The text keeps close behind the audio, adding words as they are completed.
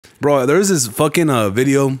Bro, there's this fucking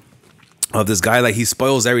video of this guy, like he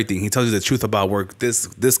spoils everything. He tells you the truth about where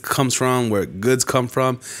this comes from, where goods come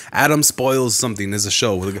from. Adam spoils something. There's a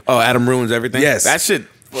show. Oh, Adam ruins everything? Yes. That shit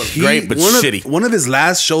was great, but shitty. One of his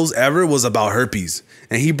last shows ever was about herpes.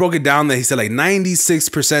 And he broke it down that he said like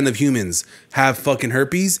 96% of humans have fucking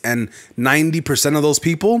herpes, and 90% of those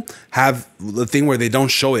people have the thing where they don't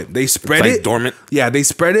show it. They spread it. Dormant. Yeah, they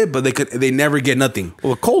spread it, but they never get nothing.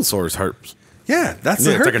 Well, a cold sore is herpes. Yeah, that's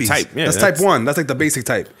the herpes. It's like a type. Yeah, that's type 1. That's like the basic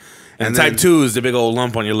type. And type 2 is the big old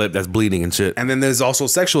lump on your lip that's bleeding and shit. And then there's also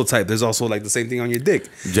sexual type. There's also like the same thing on your dick.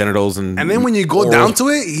 Genitals and then when you go down to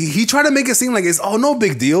it, he tried to make it seem like it's no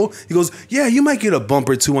big deal. He goes, yeah, you might get a bump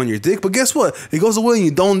or two on your dick, but guess what? It goes away and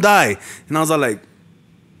you don't die. And I was like,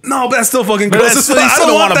 no, but that's still fucking gross. I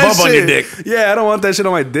don't want a bump on your dick. Yeah, I don't want that shit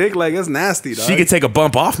on my dick. Like, it's nasty, dog. She could take a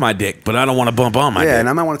bump off my dick, but I don't want a bump on my dick. Yeah, and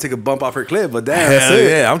I might want to take a bump off her clit, but damn, Hell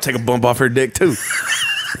yeah, I'll take a bump off her dick too.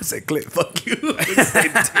 I said clit, fuck you.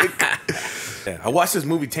 Yeah, I watched this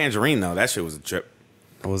movie Tangerine though. That shit was a trip.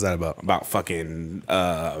 What was that about? About fucking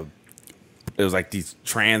it was like these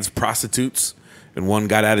trans prostitutes, and one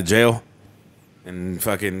got out of jail and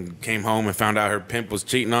fucking came home and found out her pimp was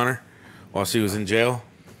cheating on her while she was in jail.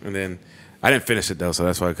 And then I didn't finish it though, so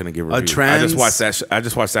that's why I couldn't give a review. I just watched that. I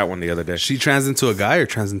just watched that one the other day. She trans into a guy or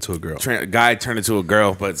trans into a girl? Guy turned into a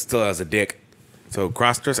girl, but still has a dick. So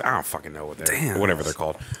cross-dress, I don't fucking know what they're whatever they're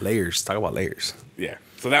called. Layers. Talk about layers. Yeah.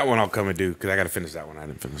 So that one I'll come and do because I got to finish that one. I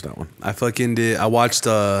didn't finish that one. I fucking did. I watched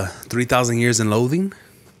 3,000 Years in Loathing.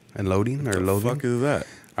 And Loading or Loathing. What the fuck is that?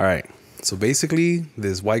 All right. So basically,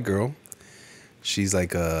 this white girl, she's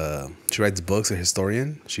like she writes books, a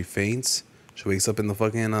historian. She faints. She wakes up in the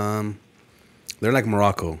fucking they're like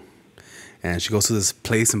Morocco, and she goes to this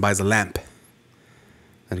place and buys a lamp.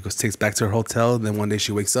 And it takes back to her hotel. And then one day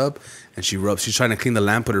she wakes up and she's trying to clean the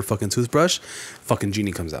lamp with her fucking toothbrush. Fucking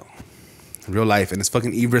genie comes out. In real life. And it's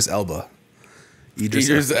fucking Idris Elba.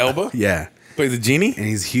 Idris Elba? Yeah. Plays the genie? And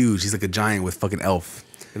he's huge. He's like a giant with fucking elf.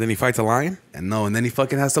 And then he fights a lion? And then he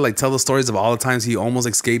fucking has to like tell the stories of all the times he almost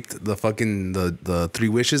escaped the fucking the 3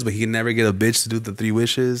 wishes, but he can never get a bitch to do the 3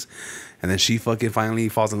 wishes. And then she fucking finally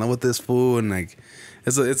falls in love with this fool, and like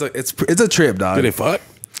it's a trip, dog. Did they fuck?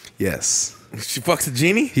 Yes. She fucks a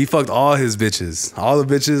genie? He fucked all his bitches. All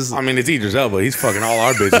the bitches. I mean, it's Idris Elba. He's fucking all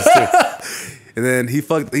our bitches too. And then he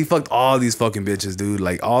fucked all these fucking bitches, dude.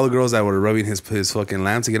 Like all the girls that were rubbing his fucking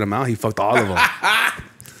lamp to get him out, he fucked all of them.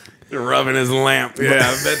 They're rubbing his lamp. Yeah,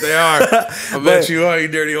 I bet they are. I bet you are, you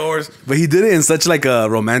dirty horse. But he did it in such like a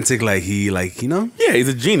romantic, like he like, you know? Yeah, he's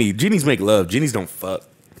a genie. Genies make love. Genies don't fuck.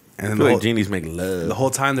 And I feel like genies make love. The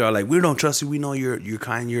whole time they're all like, we don't trust you. We know you're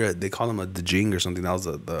kind. They call him the Jing or something. That was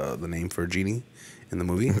the name for a genie in the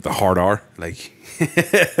movie. With the hard R. Like,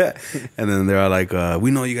 and then they're all like,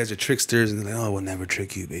 we know you guys are tricksters. And they're like, oh, we'll never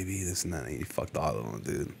trick you, baby. This and that. And he fucked all of them,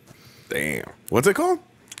 dude. Damn. What's it called?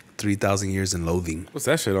 3,000 Years in Loathing. What's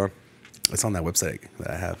that shit on? It's on that website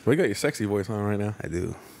that I have. We got your sexy voice on right now. I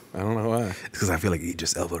do. I don't know why. It's because I feel like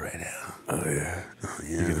Idris Elba right now. Oh, yeah.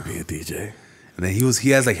 You're going to be a DJ. And then he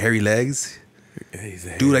has like hairy legs.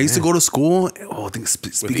 Yeah, dude, I used to go to school. Oh, I think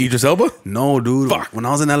with Idris Elba? No, dude. Fuck. When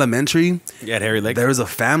I was in elementary, you had hairy legs. There was a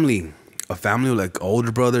family with like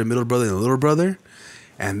older brother, middle brother, and a little brother,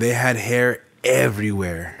 and they had hair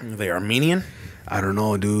everywhere. Are they Armenian? I don't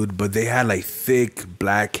know, dude, but they had like thick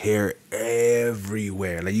black hair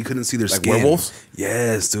everywhere. Like you couldn't see their skin. Like werewolves?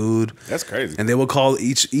 Yes, dude. That's crazy. And they would call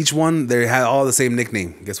each one. They had all the same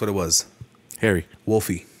nickname. Guess what it was? Harry.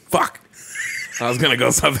 Wolfie. Fuck. I was gonna go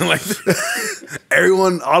something like that.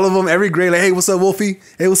 Everyone, all of them, every grade, like, hey, what's up, Wolfie?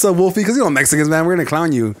 Hey, what's up, Wolfie? Because you know Mexicans, man, we're gonna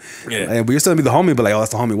clown you. Yeah. But you're still gonna be the homie, but like, oh,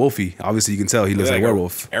 that's the homie Wolfie. Obviously, you can tell he looks like a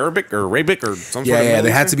werewolf. Arabic or Arabic or something. Yeah,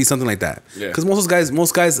 there had to be something like that. Yeah. Because most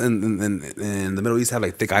guys in the Middle East have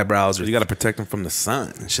like thick eyebrows. Or you gotta protect them from the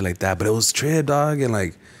sun and shit like that. But it was trip, dog, and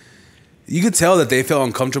like you could tell that they felt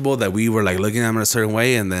uncomfortable that we were like looking at them in a certain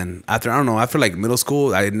way. And then after like middle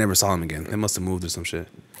school, I never saw them again. They must have moved or some shit.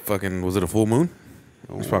 Fucking, was it a full moon?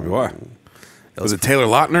 That's probably why. Was it Taylor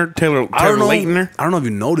Lautner? Taylor Lautner? I don't know if you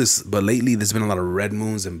noticed, but lately there's been a lot of red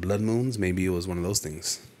moons and blood moons. Maybe it was one of those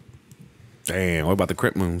things. Damn, what about the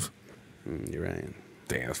crypt moons? You're right.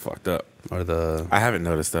 Damn, that's fucked up. Or the... I haven't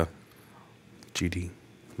noticed, though. GD.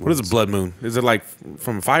 What is a blood moon? Is it like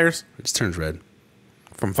from fires? It just turns red.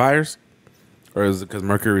 From fires? Or is it because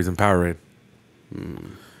Mercury's in Powerade?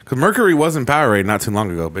 Because Mercury was in Powerade not too long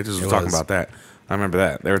ago. Bitches were talking about that. I remember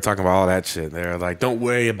that. They were talking about all that shit. They were like, don't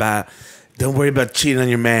worry about cheating on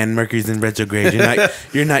your man. Mercury's in retrograde.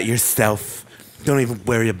 You're not yourself. Don't even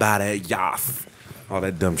worry about it. Yas. All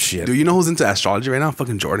that dumb shit. Dude, you know who's into astrology right now?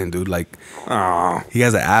 Fucking Jordan, dude. Like, Oh, he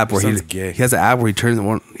has an app where he gay. has an app where he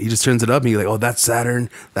just turns it up and he's like, oh, that's Saturn,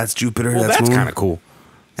 that's Jupiter, well, that's that's Moon. kind of cool.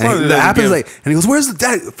 And the app is like, and he goes, where's the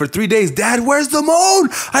dad? For 3 days, Dad, where's the moon?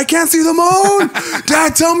 I can't see the moon.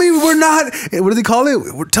 Dad, tell me we're not, what do they call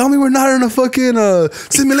it? Tell me we're not in a fucking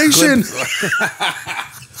simulation.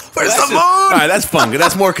 Where's the moon? All right, that's fun.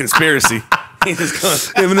 That's more conspiracy. Him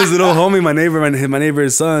and his little homie, my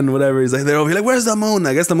neighbor's son, whatever. He's like, they're over here, like, where's the moon?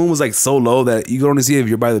 I guess the moon was like so low that you could only see it if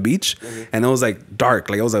you're by the beach, and it was like dark,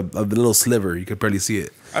 like it was a little sliver. You could barely see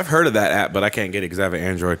it. I've heard of that app, but I can't get it because I have an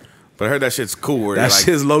Android. But I heard that shit's cool. Where That like,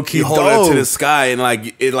 shit's low key you hold dope. it to the sky and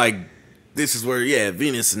like it like this is where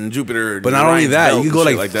Venus and Jupiter. But not only that, you can go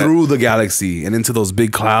like that. through the galaxy and into those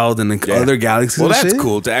big clouds and other galaxies. Well, and that's shit.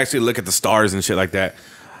 cool to actually look at the stars and shit like that.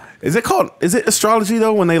 Is it astrology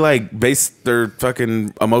though when they like base their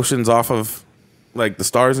fucking emotions off of like the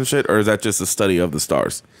stars and shit, or is that just a study of the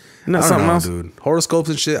stars? No, I don't something know, else, dude. Horoscopes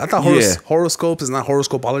and shit. I thought horoscope is not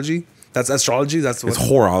horoscopology. That's astrology. That's what It's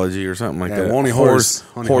horology or something like that. only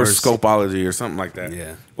horoscopology or something like that.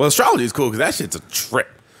 Yeah. Well, astrology is cool because that shit's a trip.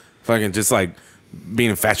 Fucking just like being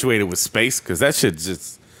infatuated with space because that shit's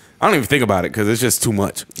just. I don't even think about it because it's just too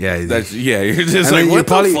much. Yeah. You're just And like, then what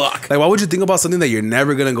probably, the fuck? Like, why would you think about something that you're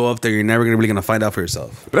never gonna go up there? You're never really gonna find out for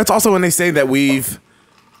yourself. But that's also when they say that we've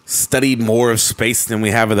studied more of space than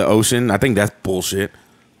we have of the ocean. I think that's bullshit.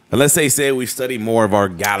 Unless they say we study more of our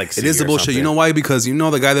galaxy. It is the or bullshit. something. You know why? Because you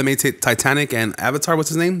know the guy that made Titanic and Avatar. What's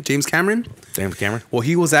his name? James Cameron. James Cameron? Well,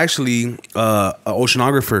 he was actually an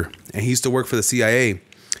oceanographer, and he used to work for the CIA.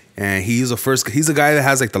 And he's the guy that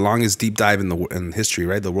has like the longest deep dive in history,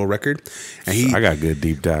 right? The world record. And I got good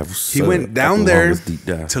deep dives. he went down there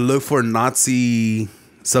to look for Nazi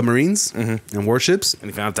submarines and warships.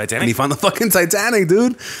 And he found Titanic. And he found the fucking Titanic,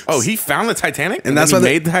 dude. Oh, he found the Titanic, And that's why he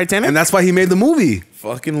made the Titanic. And that's why he made the movie.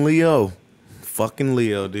 Fucking Leo,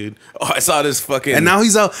 dude. Oh, I saw this fucking. And now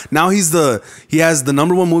he's out. Now he has the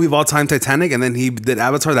 #1 movie of all time, Titanic, and then he did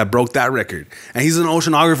Avatar that broke that record. And he's an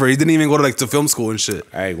oceanographer. He didn't even go to film school and shit.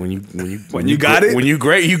 Hey, when you got it? When you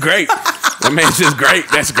great, you great. That man's just great.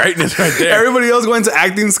 That's greatness right there. Everybody else going to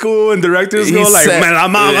acting school and director school, like, man,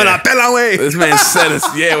 I'm la pela way. This man set his,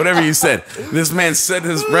 whatever you said. This man set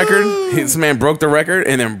his record. This man broke the record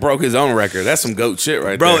and then broke his own record. That's some goat shit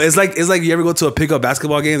right Bro, there. it's like you ever go to a pickup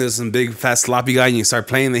basketball game, there's some big fat sloppy guy and you start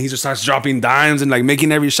playing and he just starts dropping dimes and like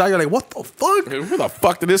making every shot. You're like, what the fuck? Dude, where the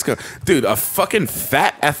fuck did this go? Dude, a fucking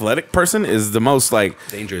fat athletic person is the most like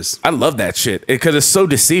Dangerous. I love that shit because it's so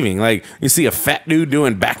deceiving. Like you see a fat dude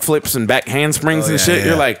doing backflips and back handsprings and shit. yeah.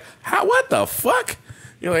 You're like, how? What the fuck?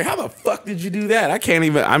 You're like, how the fuck did you do that? I can't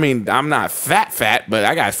even. I mean, I'm not fat, but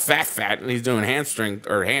I got fat, and he's doing handspring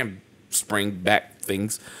back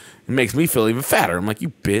things. It makes me feel even fatter. I'm like,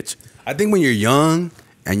 you bitch. I think when you're young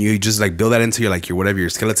and you just like build that into your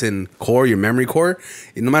skeleton core, your memory core,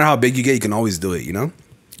 no matter how big you get, you can always do it, you know?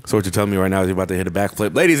 So what you're telling me right now is you're about to hit a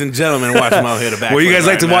backflip. Ladies and gentlemen, watch him out hit a backflip. Well, you guys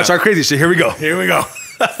like to watch our crazy shit. Here we go. Here we go.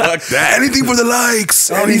 Fuck that. Anything for the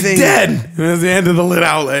likes. Oh, he's Anything. dead. That's the end of the lit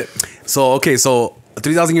outlet. So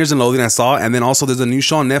 3,000 Years in Loathing I saw, and then also there's a new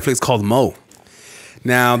show on Netflix called Mo.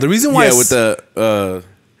 Now, the reason why with the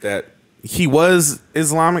that he was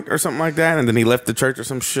Islamic or something like that, and then he left the church or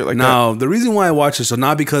some shit like that. No, the reason why I watch it, so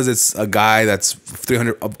not because it's a guy that's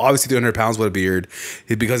 300 pounds with a beard,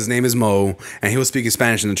 it's because his name is Mo, and he was speaking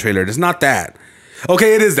Spanish in the trailer. It's not that.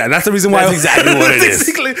 Okay, it is that. That's the reason why. That's exactly what it is.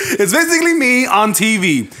 It's basically me on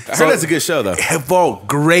TV. I heard that's a good show though. Bro,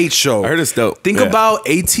 great show. I heard it's dope. Think about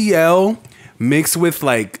ATL mixed with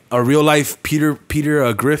like a real life Peter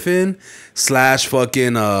Griffin /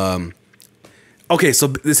 fucking. Okay,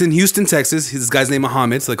 so it's in Houston, Texas. This guy's name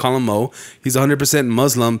Muhammad, so they call him Mo. He's 100%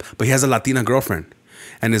 Muslim, but he has a Latina girlfriend.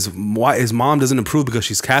 And his mom doesn't approve because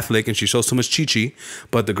she's Catholic and she shows too much chichi.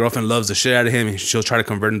 But the girlfriend loves the shit out of him and she'll try to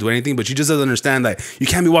convert him to anything. But she just doesn't understand that you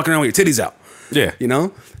can't be walking around with your titties out. Yeah. You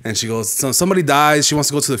know? And she goes, so somebody dies. She wants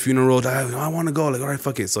to go to the funeral. I want to go. Like, all right,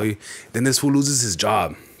 fuck it. So then this fool loses his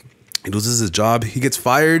job. He loses his job. He gets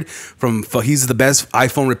fired from. He's the best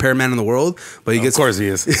iPhone repairman in the world. But Of course he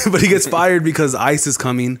is. But he gets fired because ICE is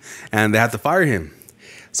coming and they have to fire him.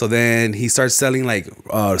 So then he starts selling like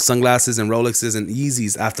sunglasses and Rolexes and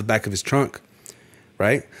Yeezys off the back of his trunk,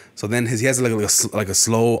 right? So then he has like a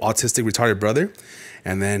slow autistic retarded brother,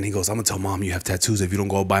 and then he goes, "I'm gonna tell mom you have tattoos if you don't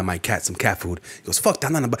go buy my cat some cat food." He goes, "Fuck that,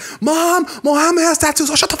 I'm not gonna buy." Mom, Mohammed has tattoos.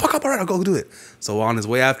 Oh, shut the fuck up! All right, I'll go do it. So on his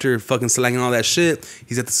way after fucking slanging all that shit,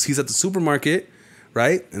 he's at the supermarket.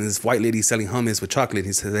 Right? And this white lady selling hummus with chocolate.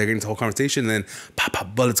 He said they're getting into a whole conversation, and then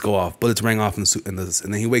pop, bullets go off. Bullets rang off, and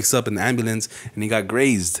then he wakes up in the ambulance, and he got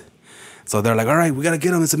grazed. So they're like, all right, we gotta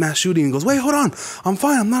get him. It's a mass shooting. He goes, wait, hold on, I'm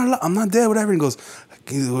fine. I'm not dead. Whatever. And he goes,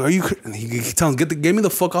 are you? And he tells him, get me the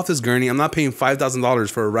fuck off this gurney. I'm not paying $5,000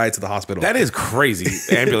 for a ride to the hospital. That is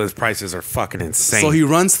crazy. Ambulance prices are fucking insane. So he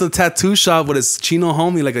runs to the tattoo shop with his Chino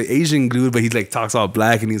homie, like an Asian dude, but he like talks all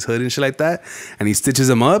black and he's hood and shit like that. And he stitches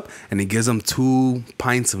him up and he gives him 2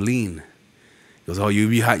 pints of lean. He goes, oh,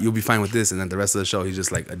 you'll be fine with this. And then the rest of the show, he's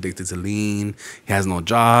just like addicted to lean. He has no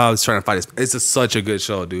job. He's trying to fight his. It's just such a good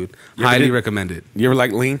show, dude. Highly recommend it. You ever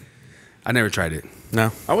like lean? I never tried it.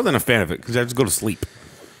 No, I wasn't a fan of it because I just go to sleep.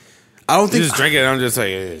 I don't think you just drink it. And I'm just like,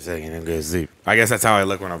 hey, a second, I'm gonna sleep. I guess that's how I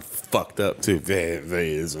look when I'm fucked up too. I'm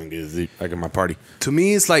gonna sleep. Like at my party. To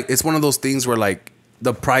me, it's like it's one of those things where like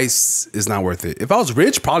the price is not worth it. If I was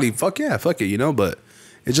rich, probably fuck it, you know. But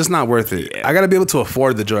it's just not worth it. Yeah. I gotta be able to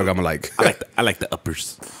afford the drug. I'm like, I like the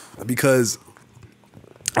uppers because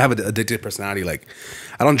I have an addictive personality. Like,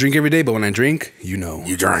 I don't drink every day, but when I drink, you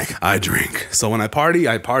drink. I drink. So when I party,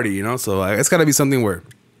 you know. So it's gotta be something where.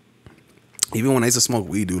 Even when I used to smoke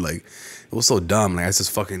weed, dude, like, it was so dumb. Like, I used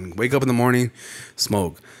to fucking wake up in the morning,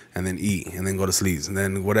 smoke, and then eat, and then go to sleep, and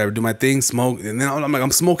then whatever, do my thing, smoke, and then I'm like,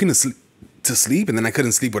 I'm smoking to sleep, and then I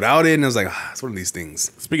couldn't sleep without it, and I was like, it's one of these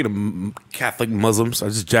things. Speaking of Catholic Muslims, I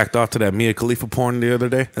just jacked off to that Mia Khalifa porn the other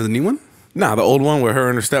day. There's a new one? Nah, the old one with her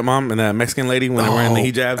and her stepmom and that Mexican lady when they're wearing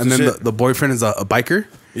the hijabs and then shit. The boyfriend is a biker?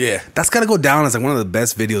 Yeah. That's got to go down as like one of the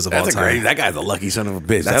best videos of all time. That guy's a lucky son of a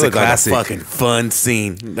bitch. That's that looked a classic. Like a fucking fun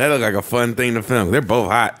scene. That looked like a fun thing to film. They're both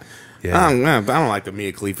hot. Yeah. I don't like the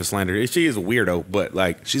Mia Khalifa slander. She is a weirdo, but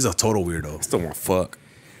like. She's a total weirdo. I still want to fuck.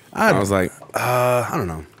 I was like. I don't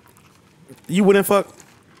know. You wouldn't fuck?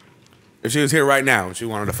 If she was here right now and she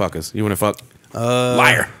wanted to fuck us, you wouldn't fuck?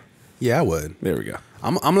 Liar. Yeah, I would. There we go.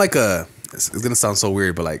 I'm like a. It's gonna sound so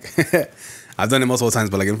weird, but like I've done it multiple times,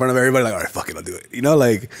 but like in front of everybody, like, all right, fuck it, I'll do it. You know,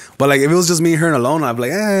 like, but like if it was just me and her alone, I'd be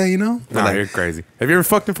like, you know. Nah, like, you're crazy. Have you ever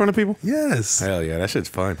fucked in front of people? Yes. Hell yeah, that shit's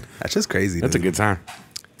fun. That's just crazy. That's dude. a good time.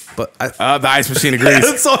 But the ice machine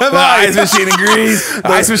agrees. So have the I. Ice machine agrees. The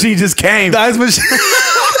ice machine just came. The ice machine.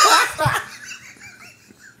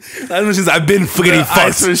 The ice machine. I've been getting fucked.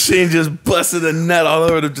 Ice machine just busted a nut all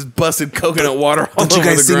over. Just busted coconut water all Don't over you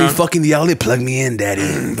guys the see ground. me fucking the outlet? Plug me in, daddy.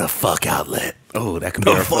 The fuck outlet. Oh, that can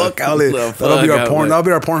be The our fuck outlet. That'll be our porn. That'll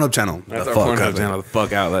be our Pornhub channel. That's the our fuck Pornhub outlet. channel. The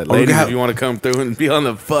fuck outlet. Ladies, if you want to come through and be on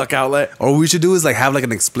the fuck outlet. Or what we should do is like have like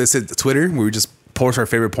an explicit Twitter where we just post our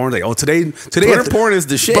favorite porn. Like, today Twitter porn is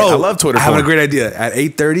the shit. Bro, I love Twitter porn. I have a great idea. At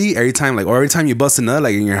 8:30, every time you bust a nut,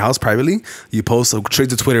 like in your house privately, you post straight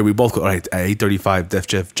to Twitter. We both go, all right, at 8:35, Def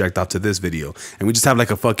Jeff jacked off to this video. And we just have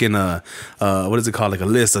like a fucking, what is it called? Like a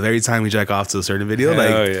list of every time we jack off to a certain video. Hell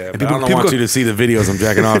like, yeah. And I don't want you to see the videos I'm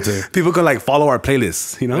jacking off to. People can like follow our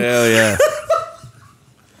playlists, you know? Hell yeah.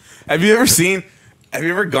 Have you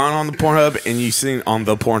ever gone on the Pornhub and you seen on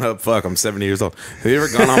the Pornhub? Fuck, I'm 70 years old. Have you ever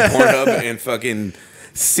gone on Pornhub and fucking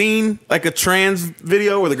seen like a trans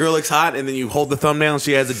video where the girl looks hot and then you hold the thumbnail and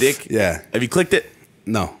she has a dick? Yeah. Have you clicked it?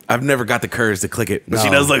 No. I've never got the courage to click it, but she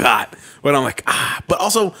does look hot. But I'm like, But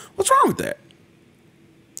also, what's wrong with that?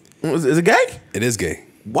 Is it gay? It is gay.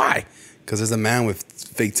 Why? Because there's a man with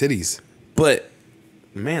fake titties. But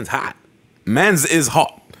man's hot. Man's is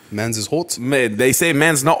hot. Man's is hot. Man, they say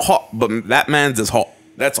man's not hot, but that man's is hot.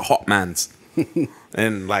 That's a hot man's.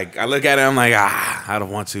 And like I look at it, I'm like, I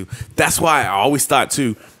don't want to. That's why I always thought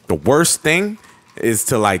too, the worst thing is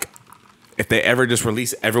to like, if they ever just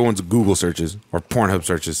release everyone's Google searches or Pornhub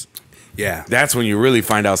searches. Yeah. That's when you really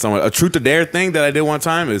find out someone. A truth or dare thing that I did one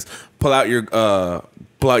time is pull out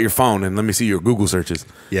your phone and let me see your Google searches.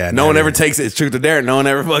 Yeah. No one ever takes it. It's truth or dare. No one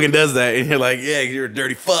ever fucking does that. And you're like, yeah, you're a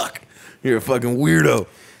dirty fuck. You're a fucking weirdo.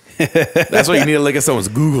 That's why you need to look at someone's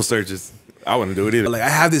Google searches. I wouldn't do it either. Like I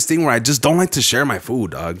have this thing where I just don't like to share my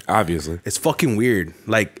food, dog. Obviously. It's fucking weird.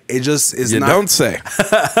 Like it just is You not. don't say.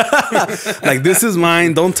 Like this is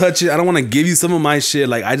mine. Don't touch it. I don't want to give you some of my shit.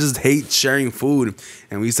 Like I just hate sharing food.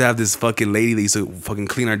 And we used to have this fucking lady that used to fucking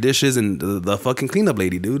clean our dishes, and the fucking cleanup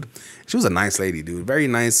lady, dude. She was a nice lady, dude. Very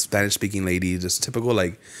nice Spanish speaking lady. Just typical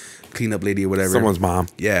like cleanup lady or whatever. Someone's mom.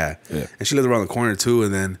 Yeah. And she lived around the corner too.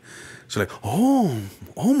 And then she's like, oh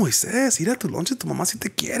Moises, ir a tu lonche, tu mamá si te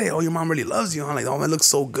quiere. Oh, your mom really loves you, huh? Like, oh, man, looks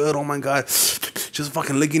so good. Oh my God. Just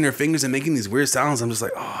fucking licking her fingers and making these weird sounds. I'm just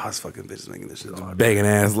like, oh, this fucking bitch is making this shit awkward. Begging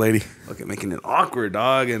ass lady. Fucking making it awkward,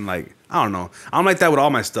 dog. And like, I don't know. I'm like that with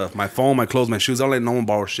all my stuff. My phone, my clothes, my shoes. I don't let no one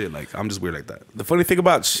borrow shit. Like, I'm just weird like that. The funny thing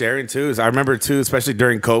about sharing too is I remember too, especially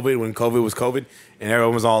during COVID, when COVID was COVID, and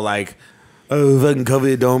everyone was all like, "Oh, fucking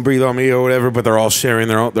COVID, don't breathe on me" or whatever. But they're all sharing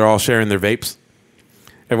their vapes.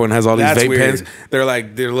 Everyone has all these vape pens. They're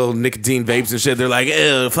like their little nicotine vapes and shit. They're like,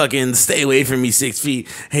 "Ew, fucking stay away from me 6 feet."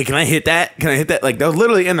 Hey, can I hit that? Can I hit that? Like that was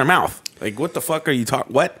literally in their mouth. Like, what the fuck are you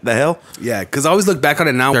talking? What the hell? Yeah, because I always look back on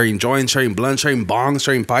it now, sharing joints, sharing blunts, sharing bongs,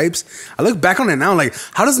 sharing pipes. I look back on it now, like,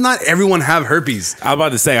 how does not everyone have herpes? I was about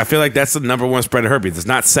to say, I feel like that's the number one spread of herpes. It's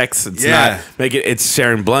not sex. It's not it's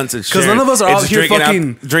sharing blunts. It's because none of us are out here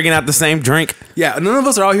drinking out the same drink. Yeah, none of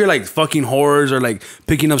us are out here like fucking whores or like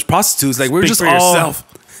picking up prostitutes. Like we're Speak just for all. yourself.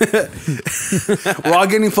 We're all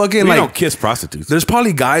getting fucking We like don't kiss prostitutes. There's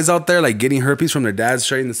probably guys out there like getting herpes from their dads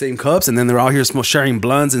sharing the same cups, and then they're out here sharing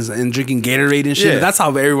blunts and drinking Gatorade and shit. Yeah. That's how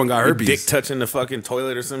everyone got herpes. Dick touching the fucking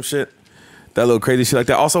toilet or some shit. That little crazy shit like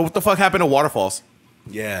that. Also, what the fuck happened to waterfalls?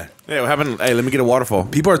 Yeah. Yeah, what happened? Hey, let me get a waterfall.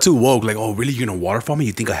 People are too woke. Like, oh, really? You're gonna waterfall me?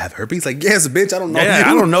 You think I have herpes? Like, yes, bitch. I don't know. Yeah, you.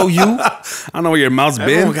 I don't know you. I don't know where your mouth's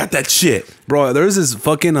Everyone been. got that shit, bro. There's this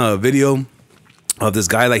fucking video of this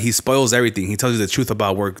guy, like he spoils everything. He tells you the truth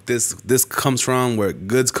about where this comes from, where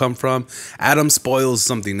goods come from. Adam spoils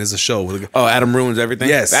something. There's a show. Oh, Adam ruins everything.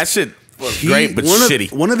 Yes, that shit was great, but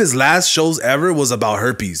shitty. One of his last shows ever was about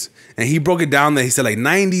herpes, and he broke it down that he said like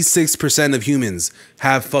 96% of humans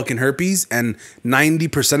have fucking herpes, and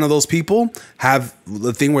 90% of those people have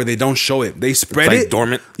the thing where they don't show it. They spread it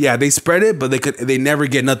dormant. Yeah, they spread it, but they never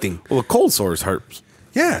get nothing. Well, a cold sore is herpes.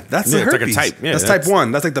 Yeah, that's the herpes. Like a type. Yeah, that's type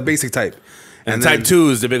 1. That's like the basic type. And type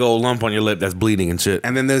 2 is the big old lump on your lip that's bleeding and shit.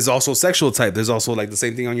 And then there's also sexual type. There's also like the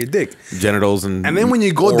same thing on your dick. Genitals and then when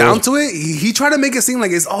you go down to it, he tried to make it seem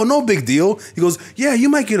like it's, oh, no big deal. He goes, yeah, you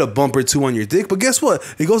might get a bump or two on your dick, but guess what?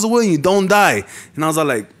 It goes away and you don't die. And I was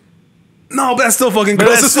like, no, but that's still fucking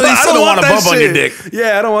gross. I don't want a bump on your dick.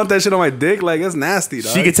 Yeah, I don't want that shit on my dick. Like, it's nasty,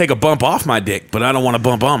 dog. She could take a bump off my dick, but I don't want a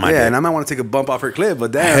bump on my dick. Yeah, and I might want to take a bump off her clit,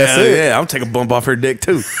 but damn, Hell yeah, I'm take a bump off her dick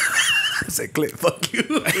too. I said clit, fuck you.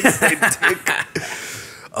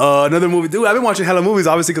 Another movie, dude. I've been watching hella movies,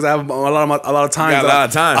 obviously, because I have a lot of time. Got a lot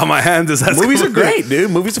of time on my hands. Movies are great,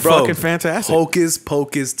 dude. Movies are fucking fantastic. Hocus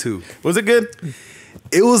Pocus 2. Was it good?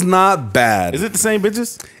 It was not bad. Is it the same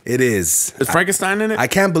bitches? It is. Is Frankenstein in it? I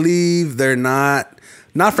can't believe they're not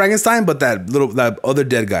Frankenstein, but that other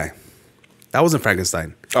dead guy. That wasn't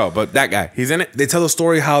Frankenstein. Oh, but that guy, he's in it. They tell the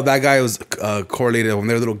story how that guy was correlated when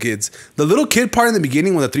they were little kids. The little kid part in the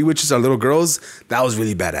beginning when the three witches are little girls, that was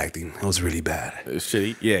really bad acting. That was really bad.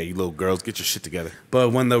 Shitty. Yeah, you little girls, get your shit together.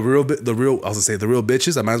 But when the real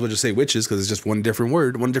bitches, I might as well just say witches because it's just one different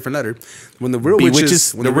word, one different letter. When the real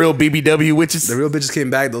witches, the real BBW witches, the real bitches came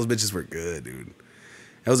back, those bitches were good, dude.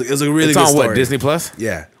 It was a really it's good on story. What, Disney Plus?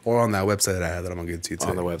 Yeah, or on that website that I have that I'm gonna get to you too.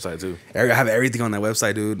 On the website too. I have everything on that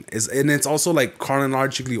website, dude. It's also like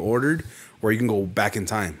chronologically ordered, where you can go back in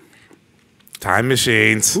time. Time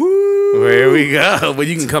machines. Woo! There we go. But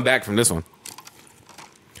you can come back from this one.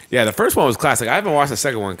 Yeah, the first one was classic. I haven't watched the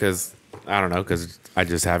second one because I don't know, because I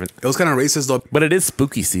just haven't. It was kind of racist though, but it is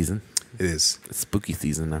spooky season. It is. It's spooky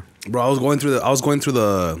season now, bro. I was going through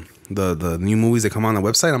the new movies that come on the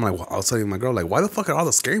website. I'm like, I was telling my girl, like, why the fuck are all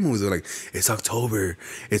the scary movies? They're like, it's October,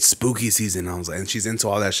 it's spooky season. I was like, and she's into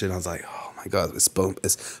all that shit. And I was like, oh my god, it's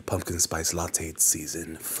pumpkin spice latte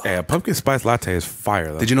season. Fuck. Yeah, pumpkin spice latte is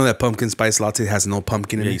fire though. Did you know that pumpkin spice latte has no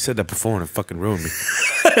pumpkin in it? You said that before and it fucking ruined me.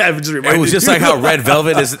 It was just like how red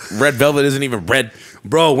velvet isn't even red.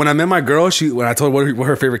 Bro, when I met my girl, when I told her what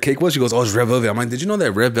her favorite cake was, she goes, oh, it's red velvet. I'm like, did you know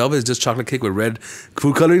that red velvet is just chocolate cake with red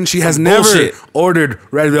food coloring? She has never ordered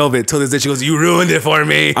red velvet till this day. She goes, you ruined it for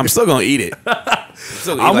me. I'm still gonna eat it.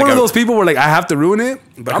 I'm one of those people where like I have to ruin it,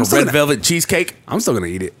 but I'm still red velvet cheesecake. I'm still gonna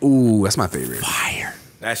eat it. Ooh, that's my favorite. Fire.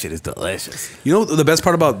 That shit is delicious. You know the best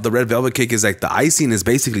part about the red velvet cake is like the icing is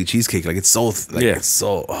basically cheesecake. Like it's so it's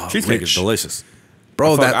so cheesecake is delicious.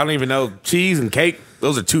 Bro, I don't even know. Cheese and cake,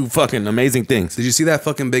 those are two fucking amazing things. Did you see that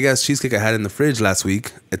fucking big ass cheesecake I had in the fridge last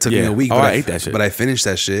week? It took me a week. But I ate that shit. But I finished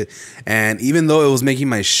that shit. And even though it was making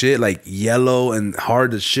my shit like yellow and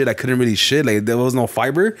hard as shit, I couldn't really shit. Like there was no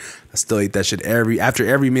fiber. I still ate that shit after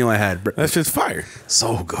every meal I had. That's just fire.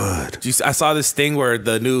 So good. I saw this thing where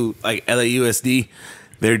the new like LAUSD,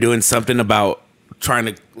 they're doing something about trying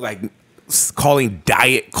to like calling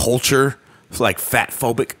diet culture like fat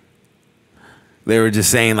phobic. They were just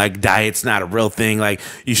saying like diet's not a real thing. Like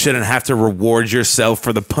you shouldn't have to reward yourself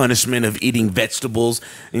for the punishment of eating vegetables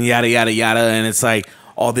and yada, yada, yada. And it's like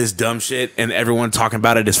all this dumb shit and everyone talking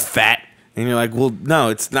about it as fat. And you're like, well, no,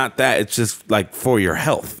 it's not that. It's just like for your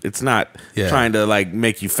health. It's not trying to like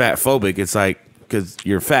make you fat phobic. It's like because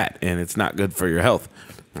you're fat and it's not good for your health.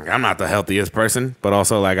 Like, I'm not the healthiest person, but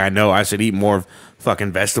also like I know I should eat more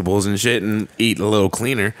fucking vegetables and shit and eat a little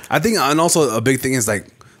cleaner. I think, and also a big thing is like,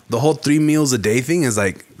 the whole 3 meals a day thing is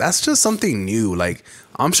like, that's just something new. Like,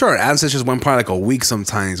 I'm sure our ancestors went probably like a week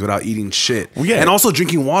sometimes without eating shit. Well, yeah. And also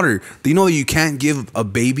drinking water. Do you know that you can't give a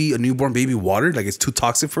newborn baby water? Like, it's too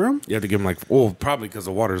toxic for him? You have to give him like, well, probably because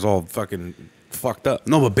the water is all fucking fucked up.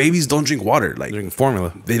 No, but babies don't drink water. Like Drinking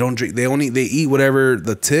formula. they don't drink. They eat whatever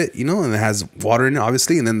the tit, you know, and it has water in it,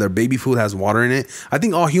 obviously. And then their baby food has water in it. I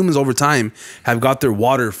think all humans over time have got their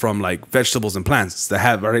water from like vegetables and plants that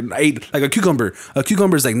have ate like a cucumber. A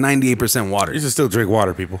cucumber is like 98% water. You should still drink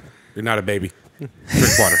water, people. You're not a baby. Drink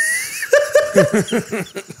water.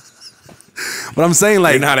 But I'm saying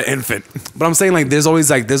like You're not an infant. But I'm saying like there's always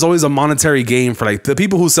a monetary gain for like the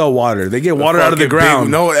people who sell water. They get water out of the ground.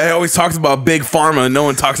 No, they always talks about big pharma, and no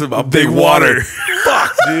one talks about big water.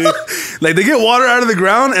 Fuck, dude. Like they get water out of the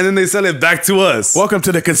ground and then they sell it back to us. Welcome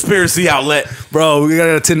to the conspiracy outlet, Bro, we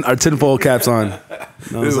got our tinfoil caps on.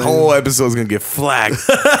 This whole episode's gonna get flagged.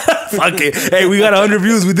 Fuck it. Hey, we got 100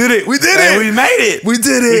 views. We did it. We did it. We made it. We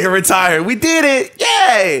did We it. can retire. We did it.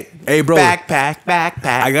 Yay. Hey, bro. Backpack.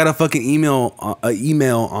 I got a fucking email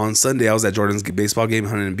on Sunday. I was at Jordan's baseball game,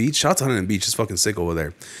 Huntington Beach. Shout out to Huntington Beach. It's fucking sick over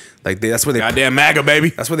there. Like that's where they Goddamn MAGA, baby.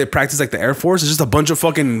 That's where they practice like the Air Force. It's just a bunch of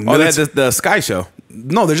fucking. Oh, that's the Sky Show.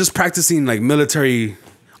 No, they're just practicing like military.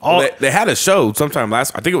 They had a show sometime I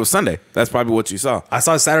think it was Sunday. That's probably what you saw. I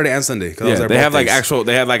saw it Saturday and Sunday. I was there They both have like days.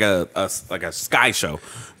 they had like a Sky Show.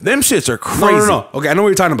 Them shits are crazy. No. Okay, I know what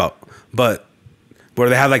you're talking about, but where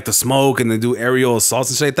they have like the smoke and they do aerial assaults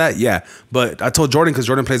and shit like that. Yeah, but I told Jordan because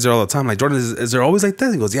Jordan plays there all the time. Like Jordan, is there always like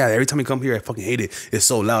that? He goes, yeah. Every time you come here, I fucking hate it. It's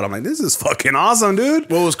so loud. I'm like, this is fucking awesome, dude.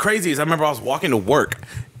 What was crazy is I remember I was walking to work,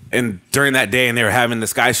 and during that day, and they were having the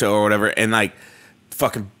Sky Show or whatever, and like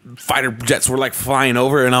fucking fighter jets were like flying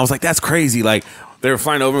over, and I was like, that's crazy. Like they were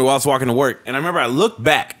flying over me while I was walking to work, and I remember I looked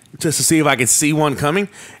back just to see if I could see one coming,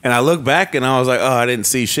 and I looked back and I was like, oh, I didn't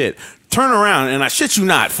see shit. Turn around, and I shit you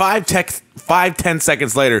not, 10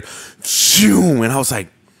 seconds later, shoom, and I was like,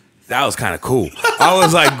 that was kind of cool. I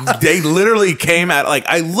was like, they literally came out, like,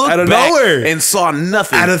 I looked out of back nowhere and saw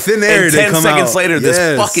nothing. out of thin air. And they 10 come seconds out. later, Yes.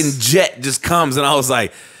 this fucking jet just comes, and I was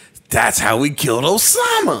like, that's how we killed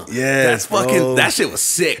Osama. Yes, that's fucking. bro. That shit was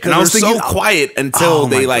sick. And And I was so thinking, quiet until oh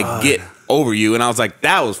they my like God. get over you, and I was like,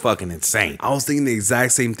 that was fucking insane. I was thinking the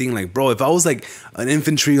exact same thing. Like, bro, if I was like an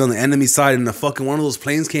infantry on the enemy side and the fucking one of those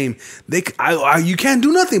planes came, you can't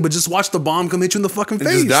do nothing but just watch the bomb come hit you in the fucking And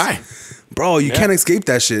face. just die. Bro, you can't escape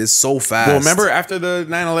that shit. It's so fast. Well, remember after the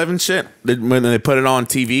 9/11 shit when they put it on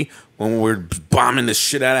TV when we were bombing the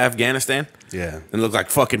shit out of Afghanistan? Yeah. It looked like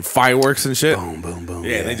fucking fireworks and shit. Boom, boom, boom.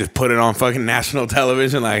 Yeah, they just put it on fucking national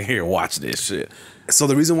television. Like, here, watch this shit. So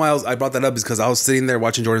the reason why I brought that up is because I was sitting there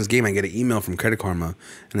watching Jordan's game. I get an email from Credit Karma,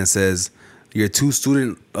 and it says your 2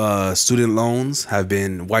 student loans have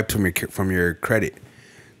been wiped from your credit.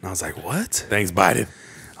 And I was like, what? Thanks, Biden.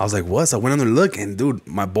 I was like, what? So I went under to look, and dude,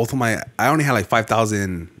 I only had like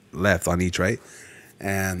 5,000 left on each, right?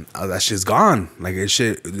 And that shit's gone. Like it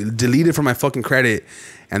shit deleted from my fucking credit.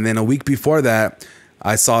 And then a week before that,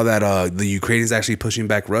 I saw that the Ukraine is actually pushing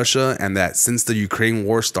back Russia, and that since the Ukraine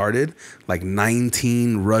war started, like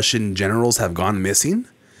 19 Russian generals have gone missing.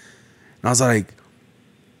 And I was like,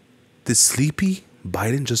 did sleepy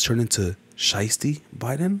Biden just turn into Shiesty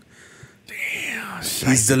Biden? Damn,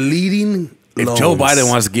 He's deleting. If loans. Joe Biden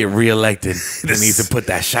wants to get reelected, he needs to put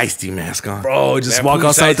that shiesty mask on. Bro, just That walk blue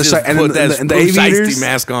outside with the shiesty, and put then that and the blue aviators shiesty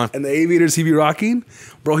mask on. and the aviators he be rocking.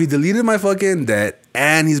 Bro, he deleted my fucking debt,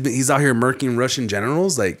 and he's out here murking Russian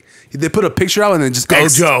generals. Like they put a picture out and then just Go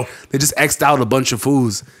Joe. They just X'd out a bunch of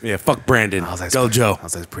fools. Yeah, fuck Brandon. I was like, Go Joe. I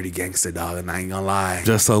was like, pretty gangster dog, and I ain't gonna lie.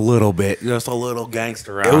 Just a little bit. Just a little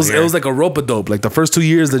gangster out It was here. like a rope a dope. Like the first 2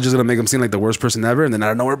 years, they're just gonna make him seem like the worst person ever, and then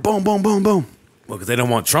out of nowhere, boom, boom, boom, boom. Well, because they don't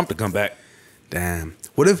want Trump to come back. Damn.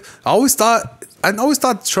 What if I always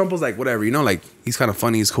thought Trump was like whatever, you know, like he's kind of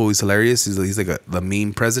funny, he's cool, he's hilarious, he's like the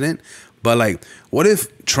meme president. But like, what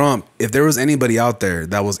if Trump, if there was anybody out there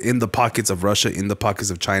that was in the pockets of Russia, in the pockets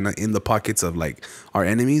of China, in the pockets of like our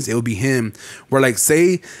enemies, it would be him. Where like,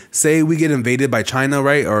 say we get invaded by China,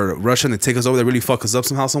 right, or Russia, and they take us over, they really fuck us up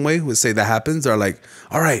somehow, some way. We'll say that happens. They're like,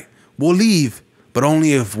 all right, we'll leave, but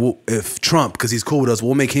only if Trump, because he's cool with us,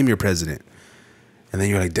 we'll make him your president. And then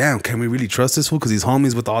you're like, damn, can we really trust this fool? Because he's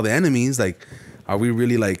homies with all the enemies. Like, are we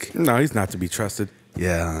really like... No, he's not to be trusted.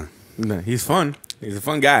 Yeah. No, he's fun. He's a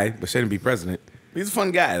fun guy, but shouldn't be president. He's a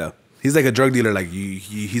fun guy, though. He's like a drug dealer. Like,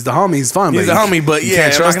 he's the homie. He's fun. He's a homie, but you yeah,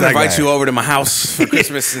 can't I'm trust not going to that invite guy. you over to my house for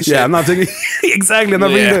Christmas and shit. Yeah, I'm not taking... exactly. I'm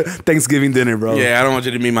not bringing the Thanksgiving dinner, bro. Yeah, I don't want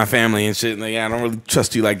you to meet my family and shit. Like, yeah, I don't really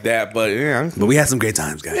trust you like that, but yeah. But we had some great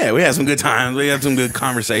times, guys. Yeah, we had some good times. We had some good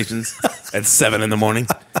conversations at 7 in the morning.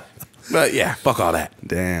 But yeah, fuck all that.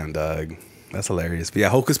 Damn, dog. That's hilarious. But yeah,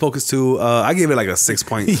 Hocus Pocus 2, I gave it like a 6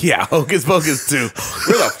 point. Yeah, Hocus Pocus 2. Where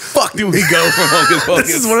the fuck do we go from Hocus Pocus?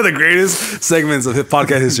 This is one of the greatest segments of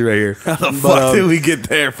podcast history right here. How the fuck did we get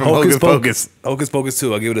there from Hocus Pocus? Hocus Pocus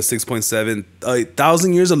 2, I'll give it a 6.7.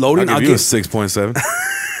 1,000 years of loading, I'll give you a 6.7.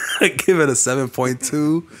 I give it a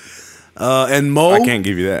 7.2. And Mo, I can't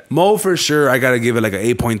give you that. Mo for sure, I gotta give it like an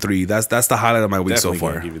 8.3. That's the highlight of my week Definitely so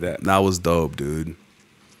far. can't give you that. That was dope, dude.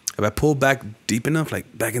 If I pull back deep enough,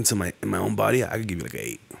 like back into my own body, I could give you like an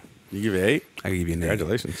 8. You give it 8? I could give you an 8.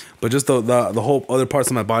 Congratulations. But just the whole other parts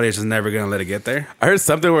of my body is just never gonna let it get there. I heard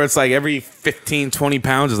something where it's like every 15, 20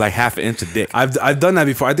 pounds is like half an inch of dick. I've done that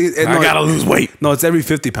before. I think I gotta lose weight. No, it's every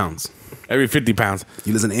 50 pounds. Every 50 pounds.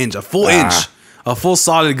 You lose an inch, a full inch, a full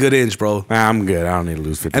solid good inch, bro. Nah, I'm good. I don't need to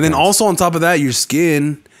lose 50 And then pounds. also on top of that, your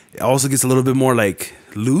skin also gets a little bit more like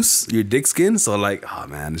loose, your dick skin. So like, oh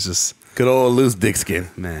man, it's just Good old loose dick skin.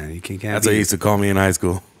 man, you can't. That's what he used to call me in high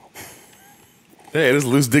school. Hey, this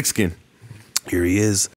loose dick skin. Here he is.